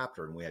for a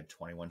chapter, and we had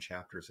 21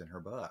 chapters in her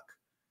book.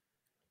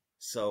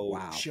 So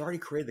she already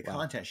created the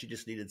content. She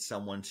just needed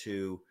someone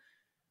to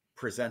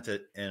present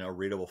it in a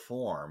readable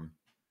form.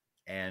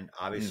 And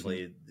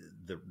obviously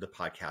the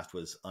podcast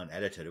was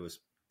unedited. It was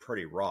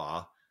pretty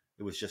raw.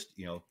 It was just,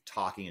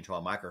 talking into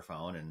a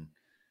microphone, and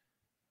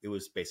it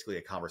was basically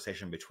a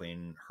conversation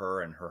between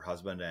her and her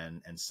husband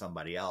and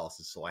somebody else.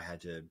 And so I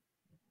had to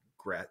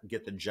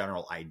get the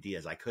general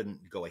ideas. I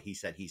couldn't go a he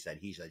said,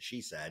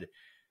 she said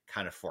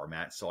kind of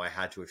format. So I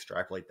had to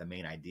extrapolate the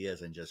main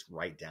ideas and just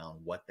write down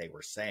what they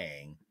were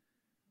saying,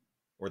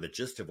 or the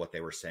gist of what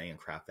they were saying, and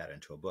craft that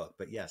into a book.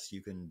 But yes,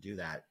 you can do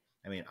that.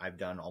 I mean, I've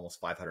done almost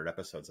 500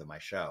 episodes of my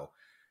show.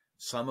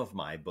 Some of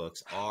my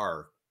books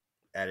are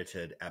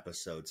edited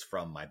episodes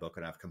from my book,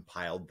 and I've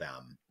compiled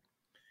them.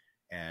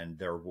 And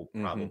there will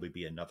probably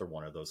be another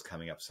one of those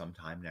coming up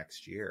sometime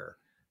next year.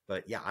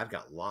 But yeah, I've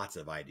got lots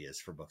of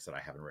ideas for books that I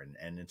haven't written.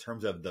 And in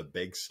terms of the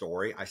big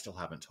story, I still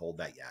haven't told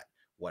that yet.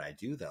 What I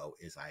do, though,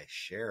 is I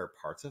share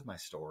parts of my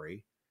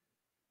story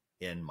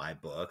in my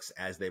books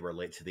as they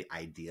relate to the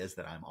ideas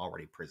that I'm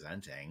already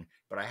presenting,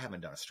 but I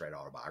haven't done a straight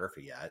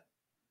autobiography yet.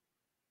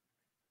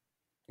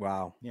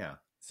 Wow. Yeah.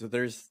 So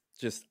there's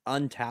just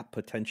untapped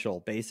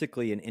potential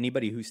basically in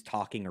anybody who's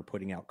talking or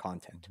putting out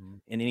content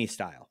in any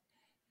style.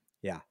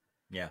 Yeah.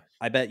 Yeah.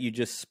 I bet you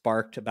just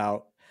sparked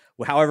about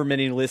however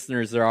many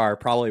listeners there are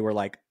probably were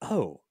like,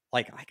 oh,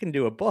 like I can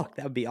do a book.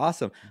 That would be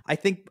awesome. I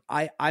think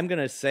I'm going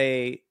to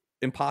say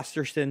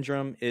imposter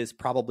syndrome is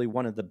probably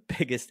one of the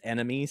biggest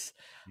enemies.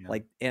 Yeah.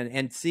 Like,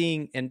 and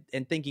seeing and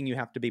thinking you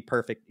have to be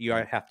perfect. You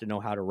have to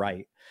know how to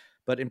write,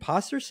 but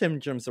imposter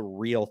syndrome is a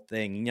real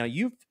thing.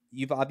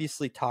 You've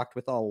obviously talked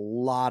with a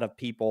lot of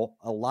people,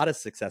 a lot of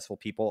successful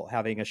people,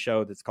 having a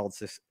show that's called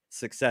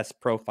Success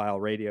Profiles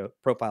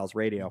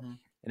Radio,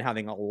 and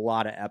having a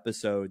lot of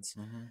episodes.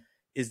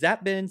 Has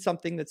that been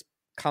something that's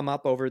come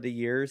up over the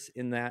years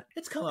in that?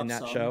 It's come up in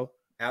that show.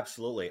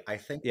 Absolutely. I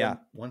think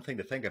one thing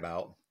to think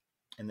about,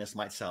 and this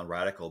might sound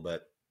radical,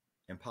 but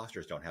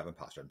imposters don't have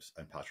imposter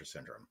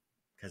syndrome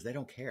because they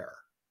don't care.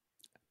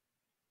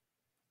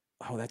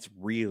 Oh, that's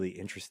really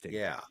interesting.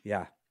 Yeah.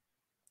 Yeah.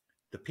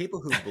 The people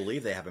who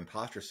believe they have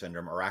imposter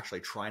syndrome are actually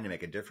trying to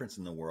make a difference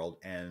in the world,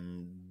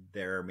 and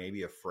they're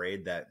maybe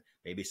afraid that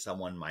maybe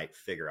someone might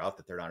figure out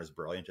that they're not as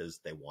brilliant as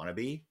they want to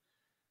be.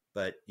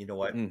 But you know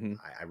what?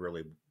 I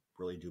really,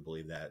 really do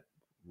believe that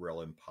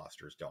real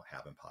imposters don't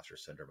have imposter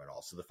syndrome at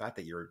all. So the fact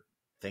that you're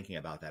thinking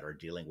about that or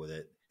dealing with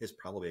it is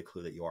probably a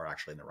clue that you are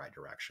actually in the right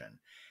direction.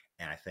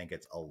 And I think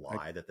it's a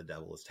lie that the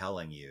devil is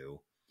telling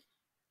you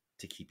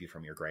to keep you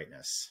from your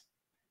greatness.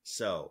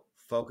 So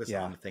focus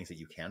on the things that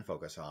you can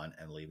focus on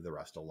and leave the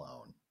rest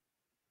alone.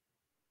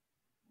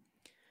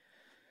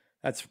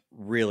 That's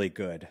really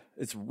good.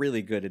 It's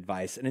really good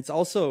advice. And it's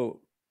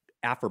also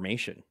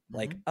affirmation.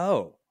 Like,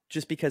 oh,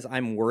 just because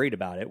I'm worried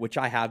about it, which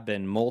I have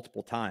been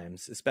multiple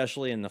times,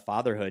 especially in the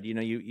fatherhood,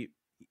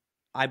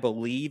 I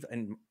believe,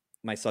 and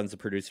my son's a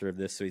producer of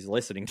this, so he's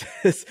listening to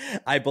this.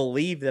 I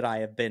believe that I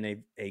have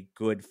been a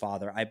good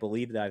father. I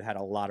believe that I've had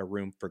a lot of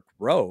room for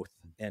growth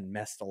and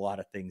messed a lot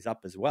of things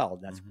up as well.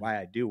 That's why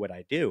I do what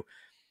I do.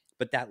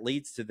 But that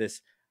leads to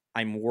this,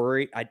 I'm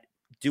worried.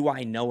 Do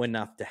I know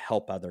enough to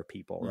help other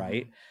people?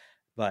 Right.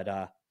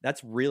 But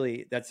that's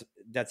really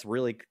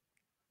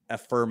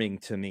affirming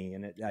to me.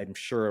 And I'm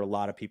sure a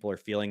lot of people are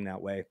feeling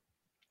that way.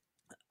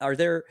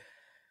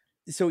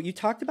 So you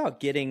talked about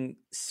getting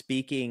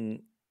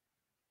speaking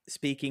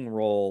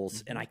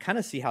roles, and I kind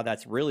of see how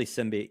that's really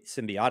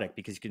symbiotic,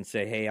 because you can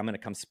say, hey, I'm going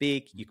to come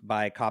speak. You can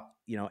buy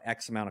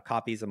X amount of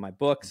copies of my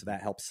book. So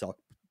that helps sell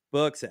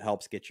books. It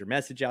helps get your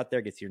message out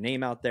there, gets your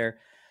name out there.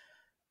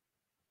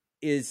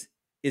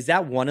 Is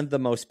that one of the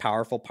most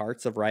powerful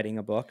parts of writing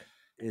a book?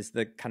 Is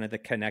the kind of the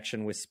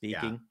connection with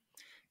speaking?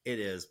 Yeah, it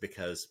is,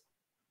 because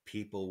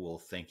people will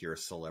think you're a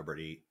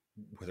celebrity.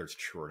 Whether it's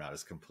true or not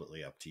is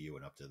completely up to you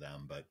and up to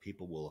them, but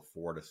people will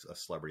afford a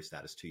celebrity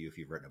status to you if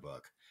you've written a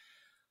book.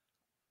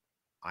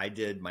 I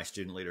did my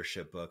student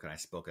leadership book and I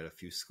spoke at a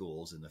few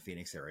schools in the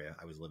Phoenix area.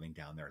 I was living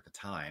down there at the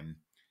time.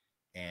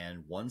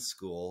 And one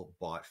school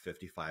bought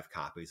 55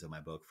 copies of my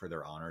book for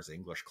their honors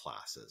English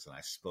classes. And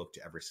I spoke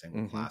to every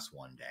single class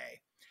one day.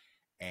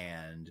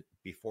 And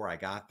before I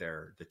got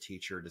there, the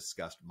teacher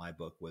discussed my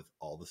book with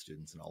all the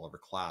students in all of her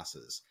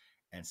classes.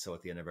 And so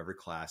at the end of every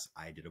class,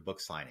 I did a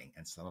book signing,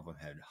 and some of them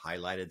had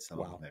highlighted,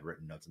 some of them had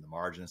written notes in the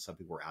margin. Some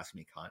people were asking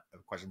me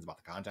questions about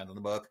the content of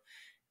the book.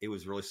 It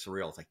was really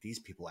surreal. It's like these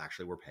people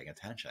actually were paying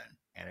attention,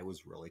 and it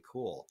was really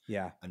cool.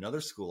 Yeah. Another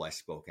school I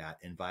spoke at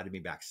invited me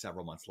back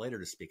several months later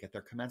to speak at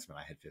their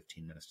commencement. I had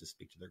 15 minutes to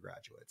speak to their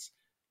graduates.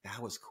 That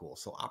was cool.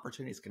 So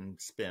opportunities can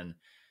spin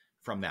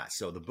from that.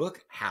 So the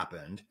book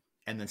happened,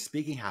 and then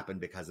speaking happened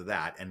because of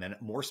that. And then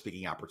more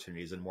speaking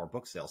opportunities and more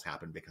book sales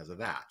happened because of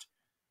that.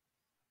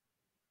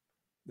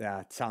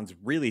 Yeah, it sounds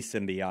really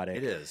symbiotic.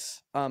 It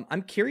is.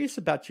 I'm curious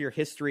about your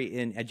history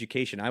in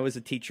education. I was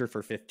a teacher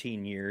for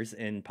 15 years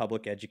in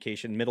public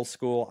education, middle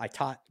school. I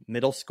taught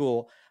middle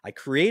school. I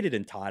created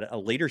and taught a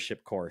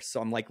leadership course.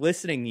 So I'm like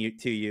listening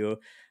to you,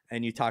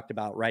 and you talked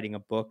about writing a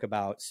book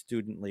about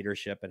student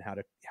leadership and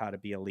how to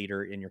be a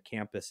leader in your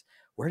campus.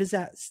 Where does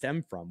that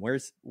stem from?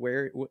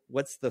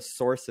 What's the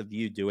source of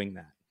you doing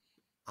that?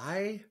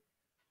 I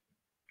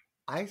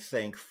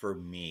think for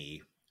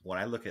me, when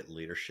I look at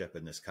leadership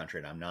in this country,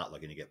 and I'm not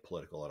looking to get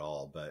political at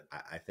all, but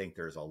I think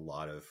there's a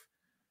lot of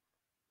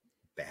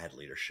bad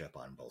leadership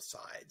on both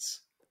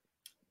sides.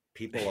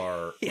 People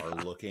are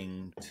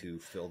looking to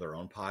fill their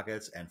own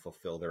pockets and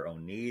fulfill their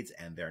own needs,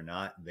 and they're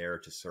not there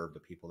to serve the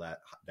people that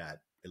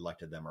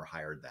elected them or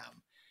hired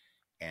them.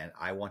 And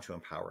I want to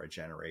empower a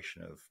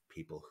generation of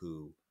people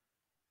who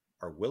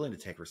are willing to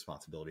take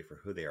responsibility for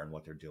who they are and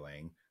what they're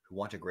doing, who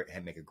want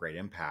to make a great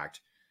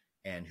impact,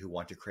 and who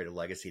want to create a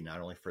legacy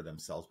not only for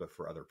themselves, but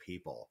for other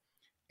people,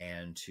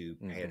 and to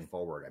pay it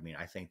forward. I mean,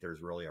 I think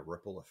there's really a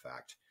ripple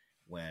effect.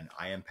 When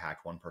I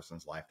impact one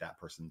person's life, that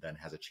person then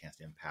has a chance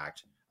to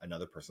impact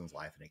another person's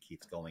life, and it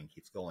keeps going,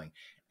 keeps going.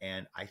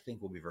 And I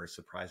think we'll be very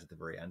surprised at the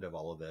very end of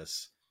all of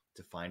this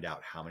to find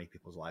out how many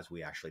people's lives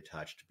we actually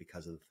touched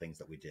because of the things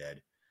that we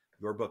did.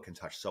 Your book can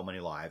touch so many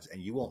lives,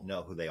 and you won't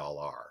know who they all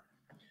are.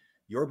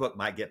 Your book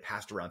might get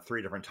passed around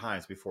 3 different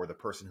times before the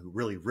person who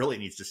really, really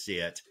needs to see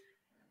it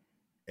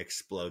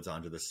explodes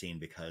onto the scene,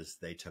 because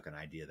they took an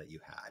idea that you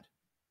had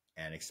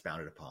and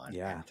expounded upon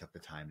and took the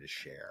time to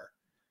share.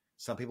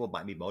 Some people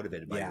might be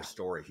motivated by your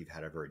story if you've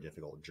had a very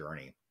difficult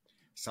journey.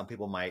 Some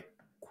people might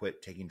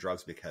quit taking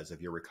drugs because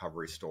of your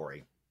recovery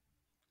story.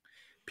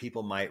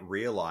 People might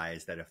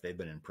realize that if they've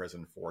been in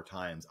prison 4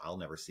 times, I'll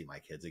never see my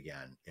kids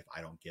again if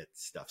I don't get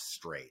stuff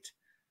straight.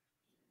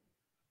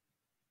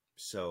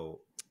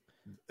 So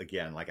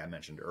again, like I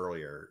mentioned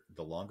earlier,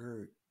 the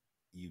longer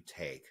you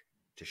take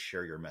to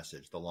share your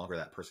message, the longer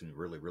that person who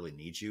really, really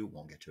needs you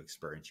won't get to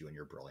experience you and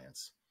your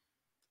brilliance.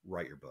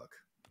 Write your book.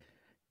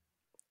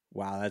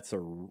 Wow, that's a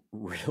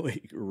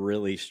really,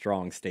 really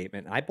strong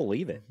statement. I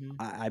believe it.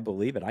 I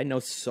believe it. I know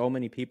so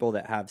many people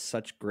that have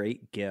such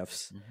great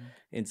gifts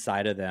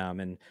inside of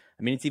them. And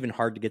I mean, it's even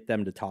hard to get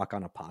them to talk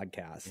on a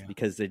podcast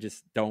because they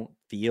just don't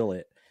feel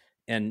it.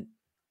 And,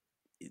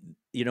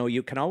 you know,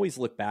 you can always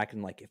look back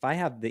and like, if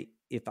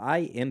I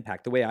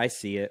impact, the way I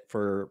see it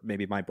for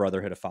maybe my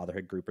Brotherhood of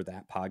Fatherhood group or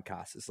that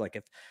podcast, is like,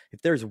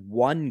 if there's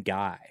one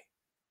guy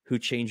who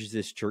changes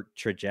his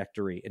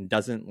trajectory and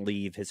doesn't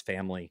leave his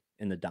family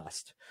in the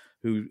dust,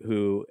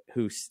 who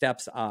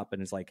steps up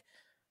and is like,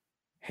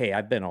 hey,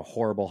 I've been a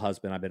horrible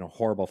husband, I've been a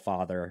horrible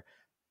father,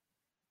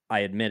 I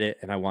admit it,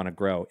 and I want to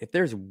grow. If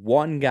there's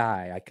one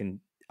guy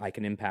I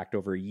can impact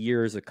over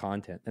years of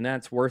content, and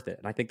that's worth it.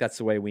 And I think that's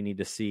the way we need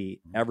to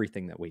see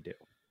everything that we do.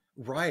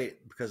 Right.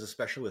 Because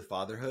especially with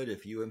fatherhood,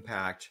 if you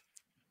impact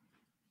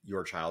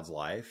your child's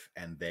life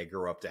and they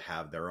grow up to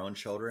have their own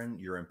children,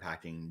 you're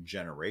impacting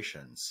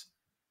generations.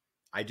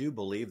 I do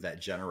believe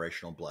that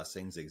generational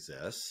blessings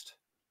exist.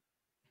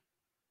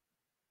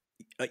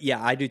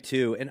 Yeah, I do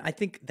too. And I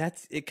think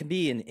it can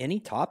be in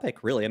any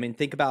topic, really. I mean,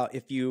 think about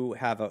if you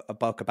have a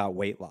book about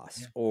weight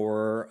loss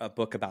or a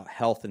book about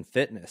health and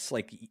fitness,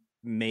 like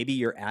maybe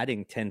you're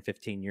adding 10,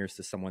 15 years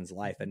to someone's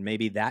life, and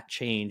maybe that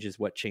change is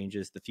what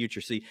changes the future.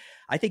 So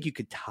I think you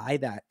could tie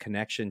that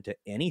connection to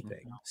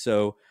anything.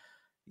 So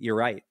you're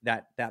right.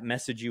 That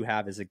message you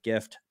have is a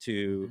gift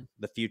to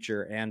the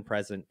future and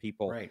present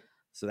people. Right.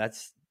 So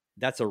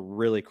that's a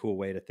really cool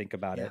way to think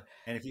about it.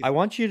 And I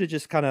want you to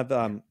just kind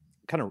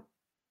of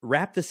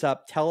wrap this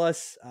up. Tell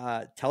us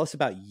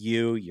about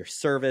you, your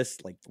service,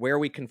 like where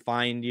we can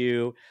find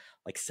you,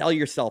 like sell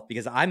yourself,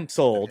 because I'm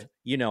sold. Okay.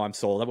 You know, I'm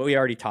sold. We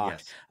already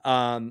talked.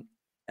 Yes.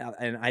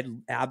 And I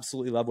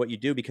absolutely love what you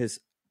do, because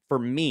for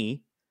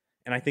me,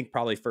 and I think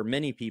probably for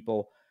many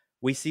people,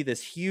 we see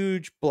this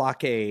huge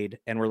blockade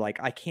and we're like,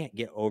 I can't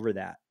get over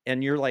that.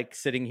 and you're like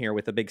sitting here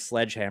with a big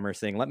sledgehammer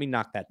saying, let me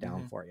knock that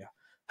down for you.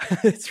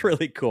 It's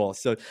really cool.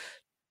 So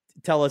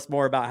tell us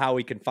more about how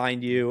we can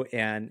find you.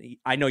 And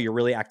I know you're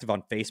really active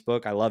on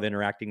Facebook. I love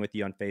interacting with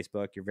you on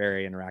Facebook. You're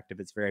very interactive.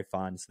 It's very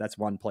fun. So that's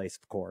one place,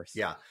 of course.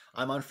 Yeah.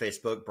 I'm on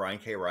Facebook, Brian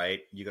K.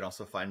 Wright. You can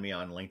also find me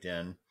on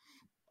LinkedIn.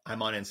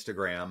 I'm on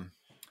Instagram.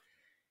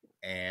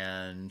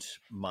 And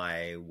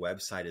my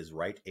website is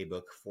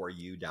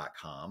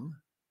writeabookforyou.com.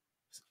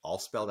 All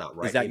spelled out.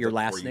 Is that your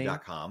last name?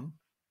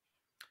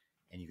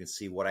 And you can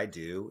see what I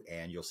do,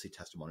 and you'll see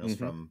testimonials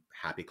from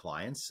happy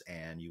clients,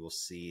 and you will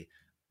see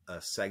a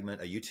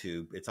segment, a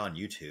YouTube. It's on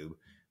YouTube,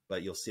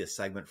 but you'll see a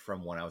segment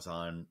from when I was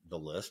on The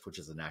List, which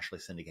is a nationally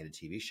syndicated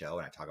TV show.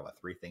 And I talk about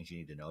 3 things you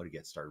need to know to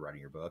get started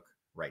writing your book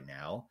right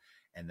now.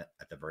 And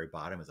at the very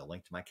bottom is a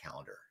link to my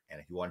calendar.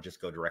 And if you want to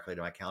just go directly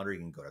to my calendar, you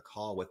can go to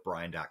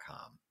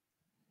callwithbrian.com.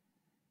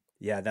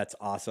 Yeah, that's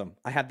awesome.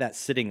 I have that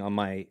sitting on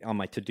my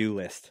to-do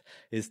list,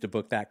 is to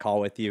book that call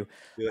with you.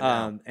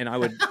 And I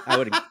would,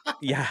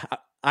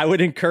 I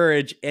would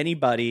encourage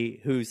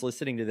anybody who's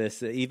listening to this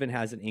that even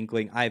has an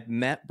inkling. I've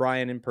met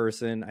Brian in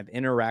person. I've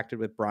interacted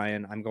with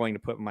Brian. I'm going to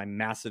put my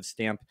massive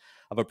stamp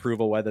of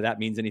approval, whether that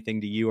means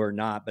anything to you or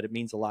not, but it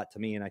means a lot to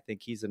me. And I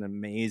think he's an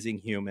amazing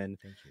human.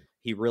 Thank you.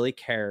 He really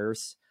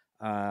cares.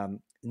 And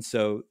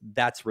so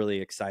that's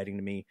really exciting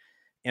to me.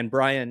 And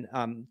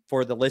Brian,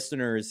 for the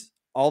listeners,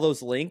 all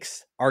those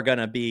links are going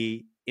to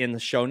be in the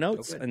show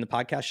notes, in the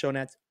podcast show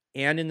notes,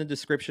 and in the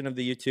description of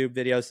the YouTube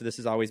video. So this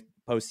is always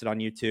posted on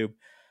YouTube.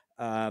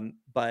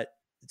 But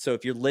so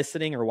if you're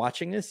listening or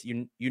watching this,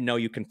 you know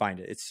you can find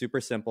it. It's super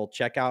simple.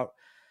 Check out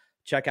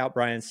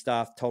Brian's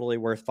stuff. Totally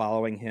worth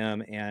following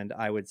him. And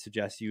I would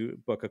suggest you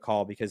book a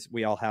call, because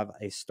we all have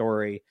a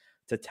story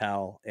to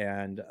tell.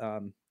 And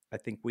I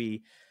think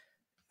we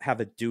have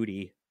a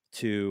duty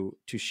to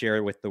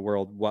share with the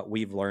world what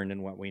we've learned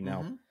and what we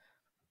know.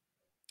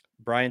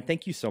 Brian,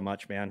 thank you so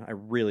much, man. I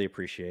really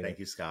appreciate it. Thank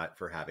you, Scott,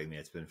 for having me.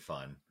 It's been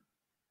fun.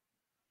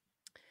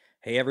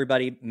 Hey,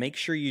 everybody, make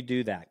sure you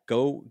do that.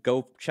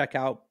 Go check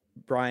out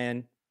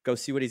Brian. Go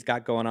see what he's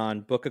got going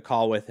on. Book a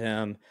call with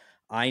him.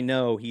 I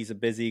know he's a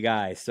busy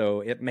guy,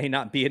 so it may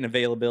not be an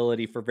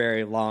availability for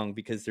very long,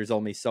 because there's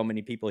only so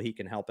many people he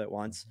can help at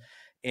once.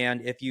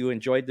 And if you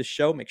enjoyed the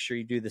show, make sure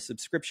you do the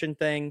subscription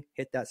thing,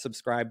 hit that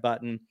subscribe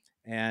button.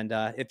 And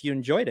if you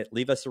enjoyed it,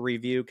 leave us a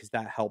review, because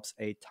that helps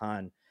a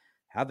ton.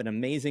 Have an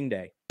amazing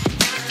day.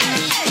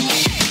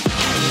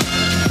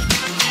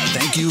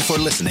 Thank you for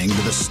listening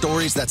to the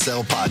Stories That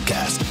Sell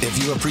podcast. If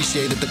you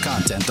appreciated the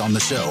content on the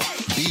show,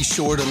 be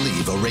sure to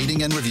leave a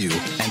rating and review,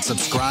 and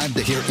subscribe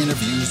to hear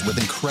interviews with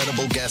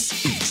incredible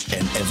guests each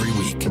and every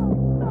week.